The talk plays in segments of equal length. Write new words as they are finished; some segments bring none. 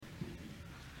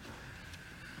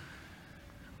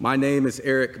My name is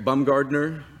Eric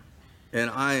Bumgardner,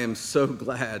 and I am so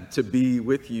glad to be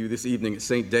with you this evening at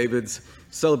St. David's,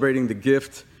 celebrating the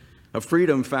gift of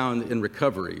freedom found in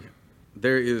recovery.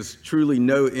 There is truly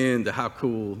no end to how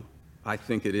cool I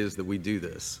think it is that we do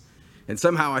this. And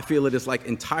somehow I feel it is like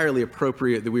entirely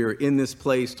appropriate that we are in this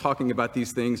place talking about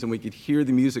these things and we could hear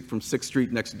the music from 6th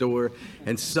Street next door,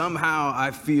 and somehow I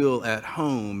feel at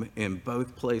home in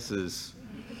both places.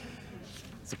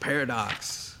 It's a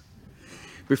paradox.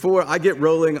 Before I get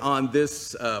rolling on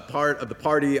this part of the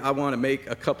party, I want to make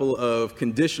a couple of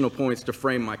conditional points to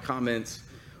frame my comments,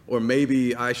 or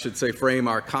maybe I should say frame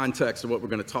our context of what we're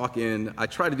going to talk in. I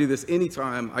try to do this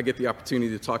anytime I get the opportunity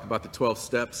to talk about the 12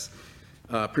 steps,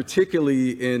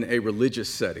 particularly in a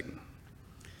religious setting.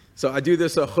 So I do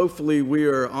this so hopefully we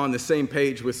are on the same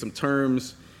page with some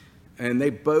terms, and they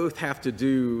both have to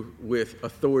do with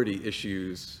authority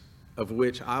issues, of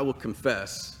which I will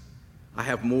confess I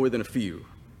have more than a few.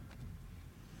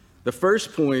 The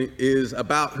first point is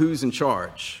about who's in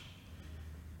charge.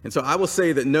 And so I will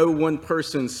say that no one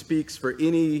person speaks for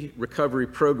any recovery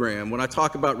program. When I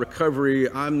talk about recovery,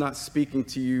 I'm not speaking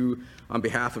to you on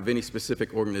behalf of any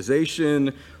specific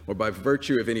organization or by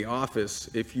virtue of any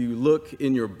office. If you look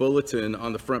in your bulletin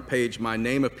on the front page, my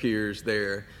name appears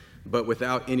there, but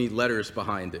without any letters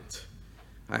behind it.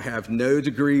 I have no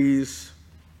degrees,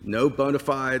 no bona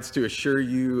fides to assure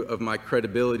you of my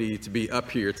credibility to be up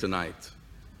here tonight.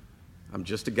 I'm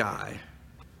just a guy.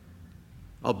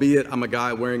 Albeit I'm a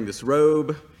guy wearing this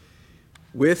robe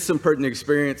with some pertinent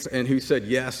experience and who said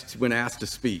yes when asked to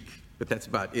speak, but that's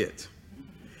about it.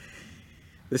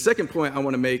 The second point I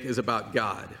want to make is about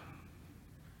God.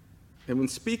 And when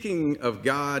speaking of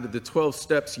God, the 12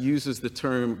 steps uses the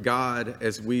term God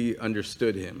as we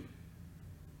understood him.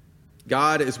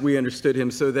 God as we understood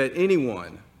him, so that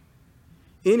anyone,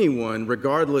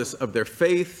 regardless of their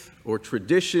faith or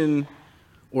tradition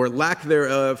or lack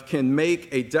thereof, can make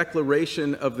a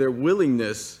declaration of their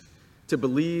willingness to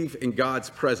believe in God's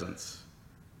presence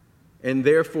and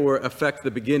therefore affect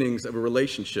the beginnings of a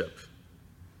relationship.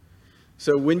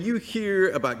 So when you hear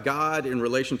about God in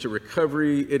relation to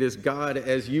recovery, it is God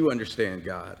as you understand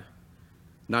God,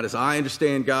 not as I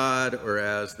understand God or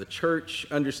as the church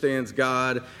understands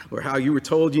God or how you were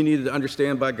told you needed to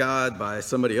understand by God by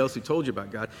somebody else who told you about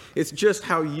God. It's just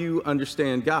how you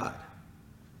understand God,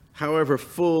 however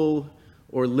full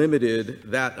or limited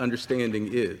that understanding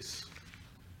is.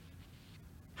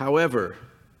 However,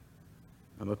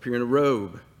 I'm up here in a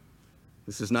robe.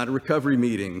 This is not a recovery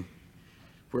meeting.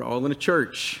 We're all in a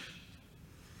church.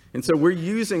 And so we're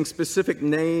using specific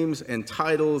names and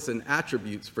titles and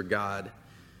attributes for God.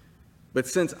 But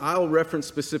since I'll reference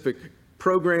specific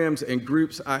programs and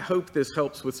groups, I hope this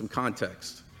helps with some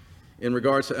context in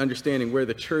regards to understanding where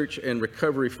the church and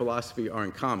recovery philosophy are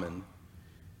in common,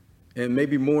 and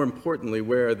maybe more importantly,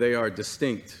 where they are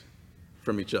distinct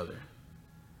from each other.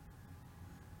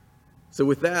 So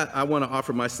with that, I want to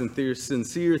offer my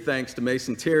sincere thanks to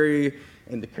Mason Terry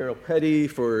and to Carol Petty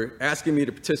for asking me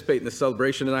to participate in the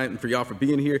celebration tonight and for y'all for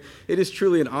being here. It is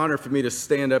truly an honor for me to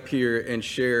stand up here and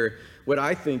share what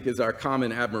I think is our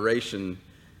common admiration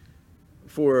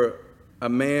for a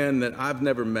man that I've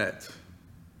never met,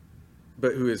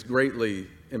 but who has greatly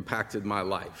impacted my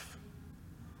life,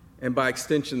 and by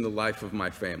extension, the life of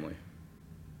my family.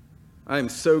 I am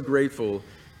so grateful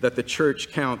that the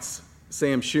church counts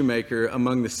Sam Shoemaker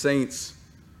among the saints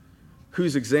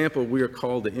whose example we are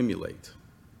called to emulate.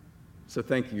 So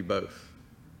thank you both.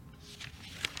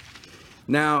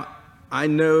 Now, I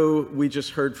know we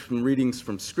just heard from readings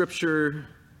from Scripture,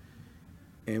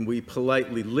 and we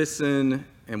politely listen,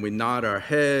 and we nod our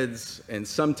heads, and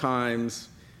sometimes,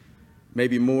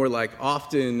 maybe more like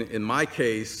often in my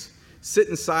case, sit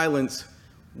in silence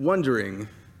wondering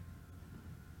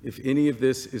if any of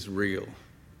this is real.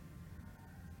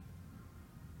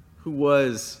 Who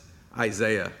was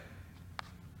Isaiah?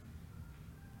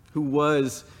 Who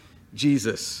was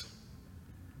Jesus?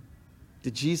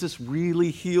 Did Jesus really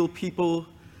heal people?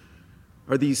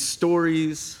 Are these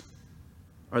stories?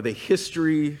 Are they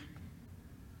history?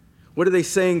 What are they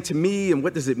saying to me, and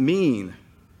what does it mean?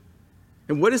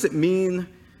 And what does it mean?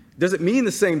 Does it mean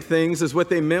the same things as what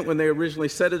they meant when they originally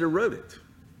said it or wrote it?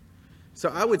 So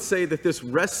I would say that this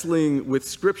wrestling with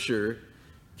Scripture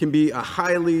can be a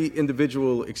highly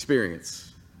individual experience.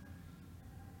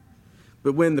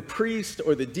 But when the priest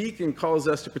or the deacon calls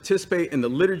us to participate in the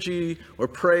liturgy or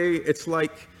pray, it's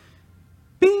like,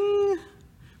 bing,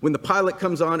 when the pilot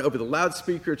comes on over the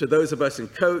loudspeaker to those of us in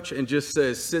coach and just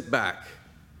says, sit back,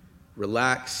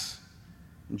 relax,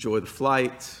 enjoy the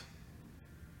flight.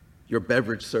 Your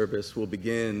beverage service will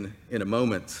begin in a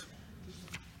moment.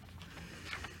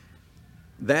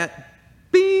 That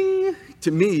bing,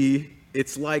 to me,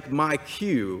 it's like my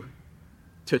cue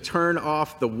to turn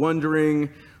off the wondering,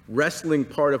 wrestling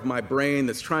part of my brain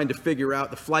that's trying to figure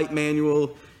out the flight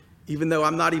manual, even though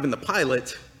I'm not even the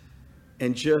pilot,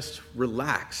 and just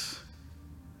relax.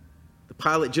 The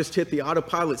pilot just hit the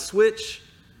autopilot switch,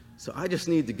 so I just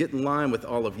need to get in line with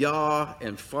all of y'all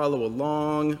and follow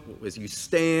along as you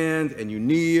stand and you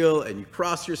kneel and you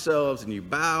cross yourselves and you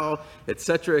bow,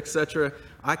 etc., etc.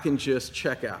 I can just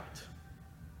check out.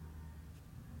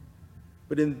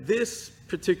 But in this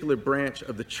particular branch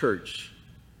of the church,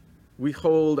 we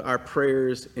hold our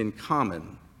prayers in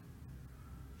common.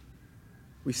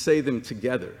 We say them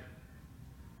together.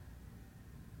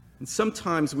 And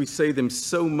sometimes we say them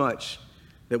so much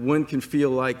that one can feel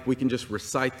like we can just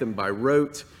recite them by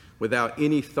rote without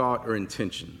any thought or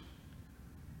intention.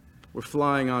 We're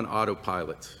flying on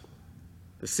autopilot.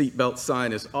 The seatbelt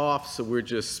sign is off, so we're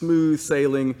just smooth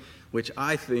sailing, which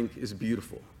I think is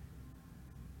beautiful.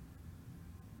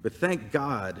 But thank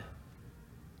God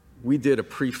we did a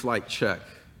pre-flight check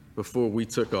before we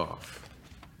took off.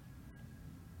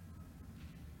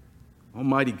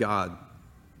 Almighty God,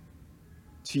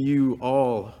 to you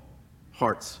all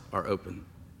hearts are open,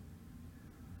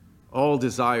 all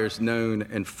desires known,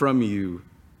 and from you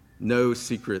no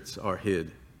secrets are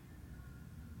hid.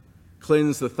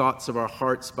 Cleanse the thoughts of our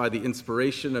hearts by the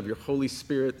inspiration of your Holy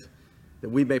Spirit, that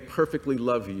we may perfectly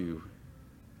love you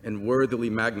and worthily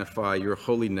magnify your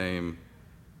holy name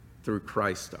through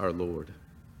Christ our Lord.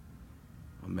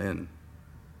 Amen.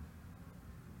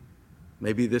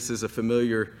 Maybe this is a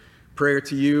familiar prayer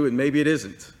to you, and maybe it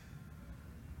isn't.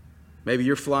 Maybe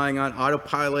you're flying on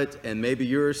autopilot, and maybe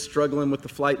you're struggling with the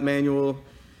flight manual,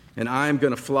 and I'm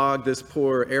going to flog this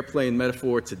poor airplane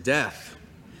metaphor to death.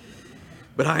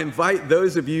 But I invite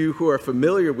those of you who are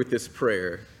familiar with this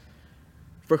prayer,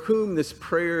 for whom this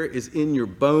prayer is in your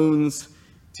bones,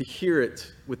 to hear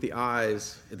it with hear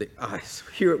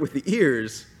it with the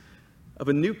ears of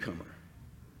a newcomer,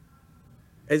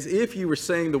 as if you were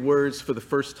saying the words for the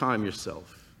first time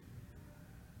yourself.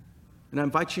 And I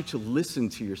invite you to listen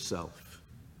to yourself.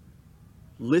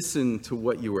 Listen to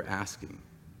what you were asking.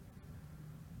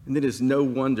 And it is no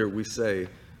wonder we say,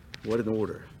 what an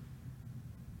order.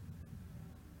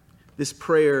 This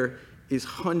prayer is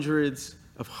hundreds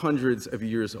of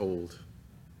years old.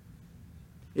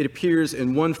 It appears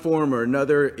in one form or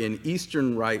another in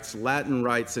Eastern rites, Latin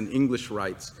rites, and English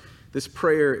rites. This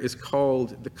prayer is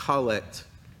called the Collect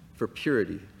for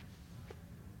Purity.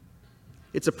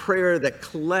 It's a prayer that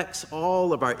collects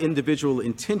all of our individual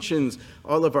intentions,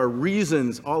 all of our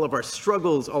reasons, all of our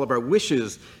struggles, all of our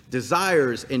wishes,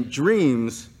 desires, and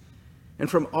dreams,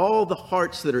 and from all the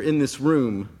hearts that are in this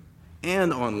room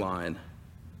and online,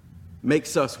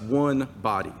 makes us one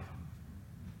body.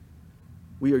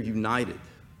 We are united.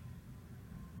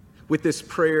 With this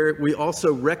prayer, we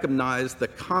also recognize the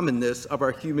commonness of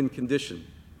our human condition.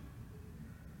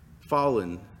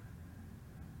 Fallen,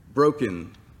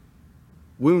 broken,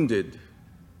 wounded,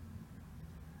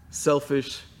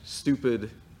 selfish,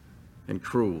 stupid, and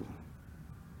cruel.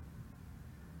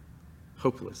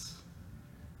 Hopeless.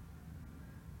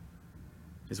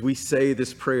 As we say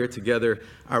this prayer together,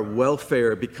 our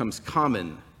welfare becomes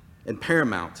common and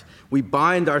paramount. We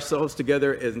bind ourselves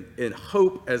together in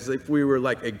hope, as if we were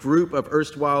like a group of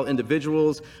erstwhile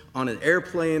individuals on an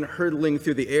airplane hurtling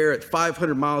through the air at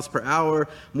 500 miles per hour,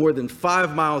 more than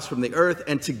 5 miles from the earth,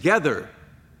 and together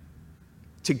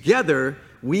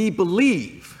we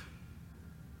believe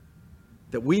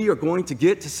that we are going to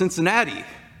get to Cincinnati.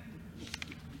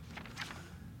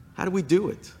 How do we do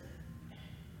it?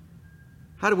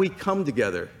 How do we come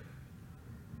together?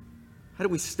 How do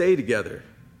we stay together?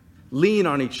 Lean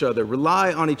on each other,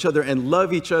 rely on each other, and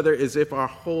love each other as if our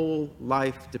whole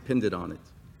life depended on it.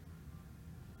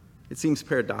 It seems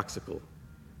paradoxical.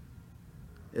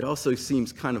 It also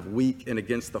seems kind of weak and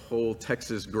against the whole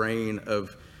Texas grain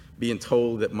of being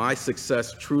told that my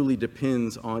success truly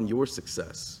depends on your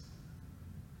success.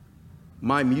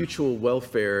 My mutual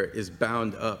welfare is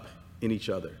bound up in each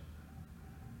other.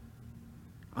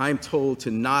 I am told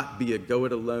to not be a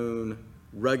go-it-alone,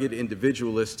 rugged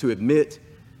individualist, to admit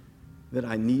that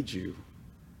I need you,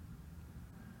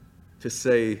 to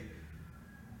say,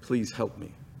 please help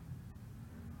me.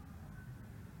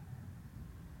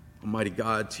 Almighty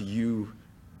God, to you,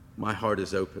 my heart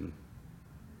is open.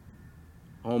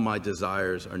 All my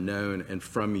desires are known, and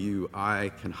from you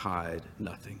I can hide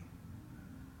nothing.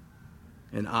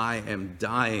 And I am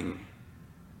dying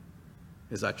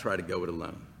as I try to go it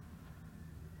alone.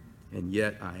 And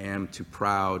yet I am too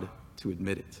proud to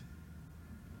admit it.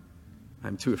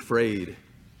 I'm too afraid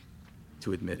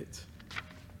to admit it.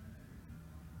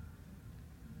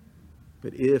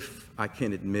 But if I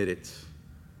can admit it,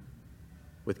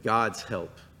 with God's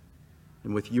help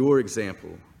and with your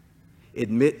example,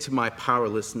 admit to my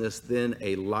powerlessness, then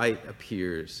a light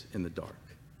appears in the dark.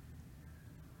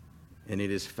 And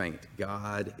it is faint.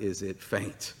 God, is it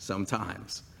faint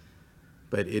sometimes?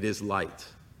 But it is light,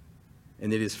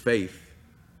 and it is faith.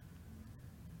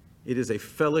 It is a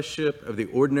fellowship of the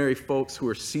ordinary folks who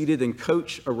are seated and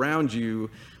coach around you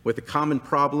with a common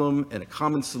problem and a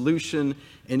common solution,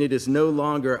 and it is no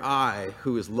longer I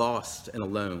who is lost and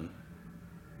alone,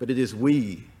 but it is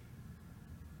we.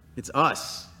 It's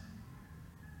us,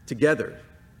 together.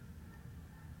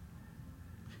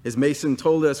 As Mason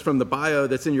told us from the bio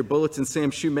that's in your bulletin,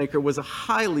 Sam Shoemaker was a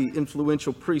highly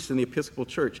influential priest in the Episcopal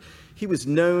Church. He was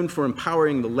known for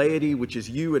empowering the laity, which is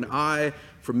you and I,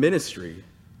 for ministry.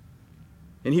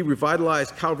 And he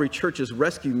revitalized Calvary Church's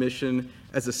rescue mission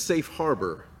as a safe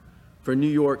harbor for New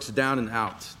York's down and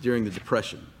out during the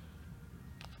Depression.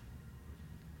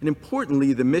 And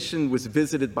importantly, the mission was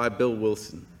visited by Bill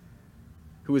Wilson,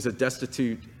 who was a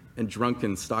destitute and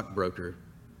drunken stockbroker.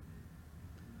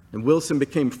 And Wilson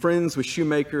became friends with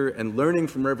Shoemaker, and learning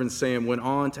from Reverend Sam, went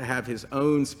on to have his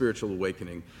own spiritual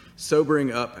awakening,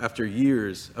 sobering up after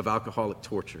years of alcoholic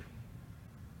torture.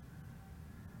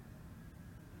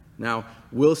 Now,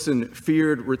 Wilson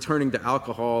feared returning to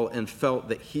alcohol and felt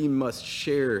that he must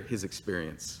share his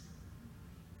experience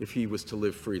if he was to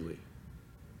live freely.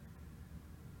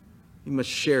 He must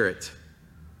share it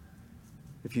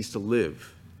if he's to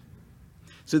live.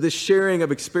 So this sharing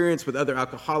of experience with other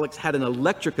alcoholics had an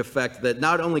electric effect that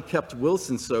not only kept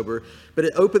Wilson sober, but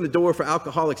it opened the door for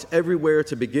alcoholics everywhere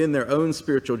to begin their own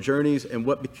spiritual journeys and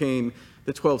what became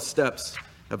the 12 steps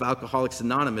of Alcoholics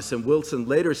Anonymous. And Wilson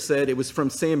later said it was from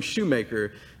Sam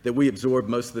Shoemaker that we absorbed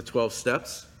most of the 12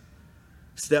 steps,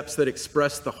 steps that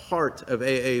express the heart of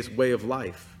AA's way of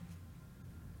life.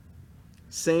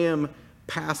 Sam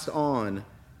passed on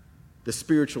the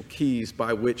spiritual keys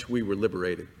by which we were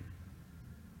liberated.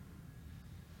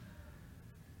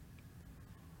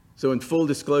 So in full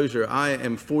disclosure, I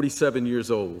am 47 years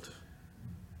old,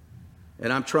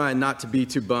 and I'm trying not to be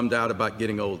too bummed out about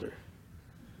getting older.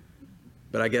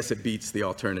 But I guess it beats the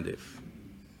alternative.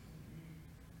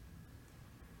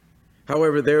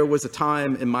 However, there was a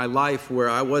time in my life where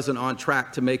I wasn't on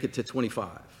track to make it to 25.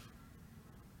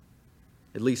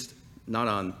 At least not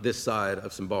on this side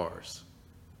of some bars.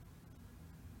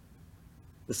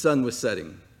 The sun was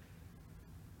setting.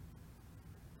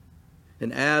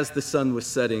 And as the sun was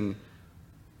setting,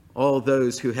 all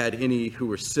those who had any who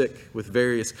were sick with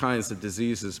various kinds of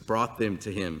diseases brought them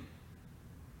to him.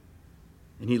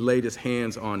 And he laid his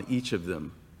hands on each of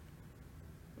them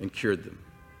and cured them.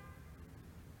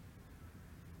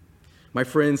 My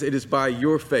friends, it is by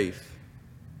your faith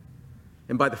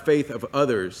and by the faith of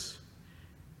others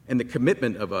and the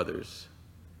commitment of others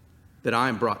that I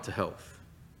am brought to health,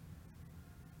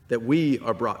 that we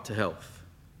are brought to health.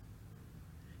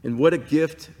 And what a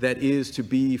gift that is to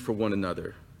be for one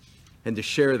another and to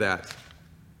share that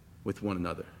with one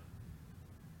another.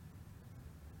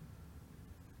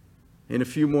 In a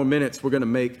few more minutes, we're going to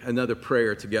make another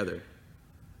prayer together.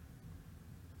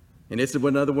 And it's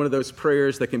another one of those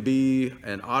prayers that can be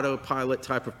an autopilot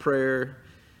type of prayer.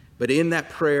 But in that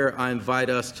prayer, I invite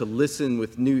us to listen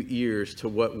with new ears to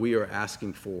what we are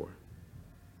asking for.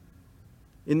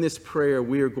 In this prayer,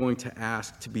 we are going to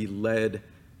ask to be led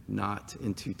not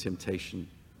into temptation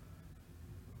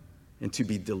and to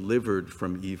be delivered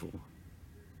from evil.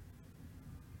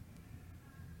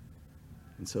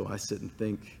 And so I sit and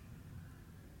think,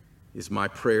 is my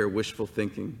prayer wishful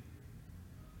thinking?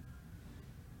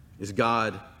 Is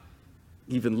God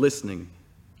even listening?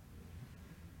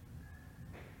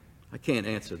 I can't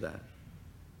answer that.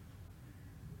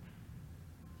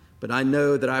 But I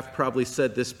know that I've probably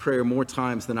said this prayer more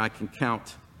times than I can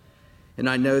count. And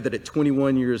I know that at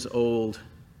 21 years old,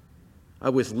 I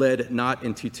was led not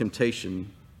into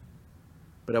temptation,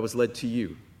 but I was led to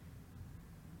you.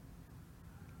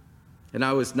 And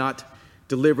I was not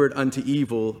delivered unto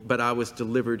evil, but I was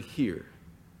delivered here.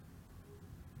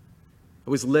 I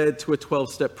was led to a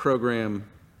 12-step program,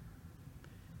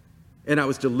 and I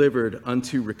was delivered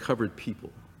unto recovered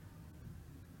people.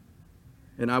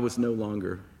 And I was no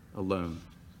longer alone.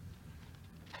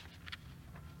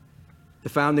 The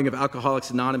founding of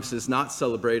Alcoholics Anonymous is not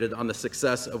celebrated on the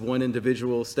success of one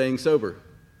individual staying sober.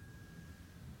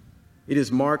 It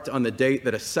is marked on the date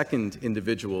that a second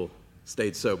individual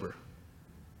stayed sober.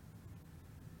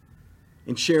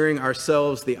 In sharing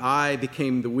ourselves, the I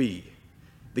became the we.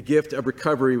 The gift of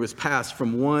recovery was passed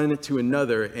from one to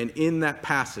another, and in that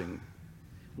passing,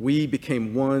 we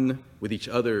became one with each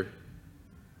other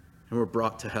and were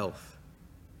brought to health.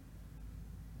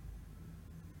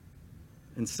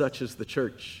 And such is the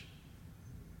church.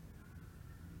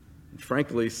 And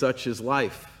frankly, such is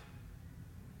life.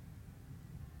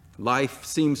 Life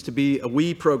seems to be a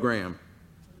we program.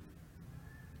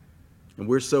 And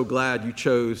we're so glad you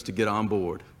chose to get on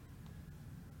board.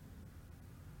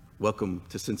 Welcome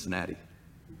to Cincinnati.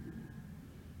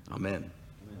 Amen.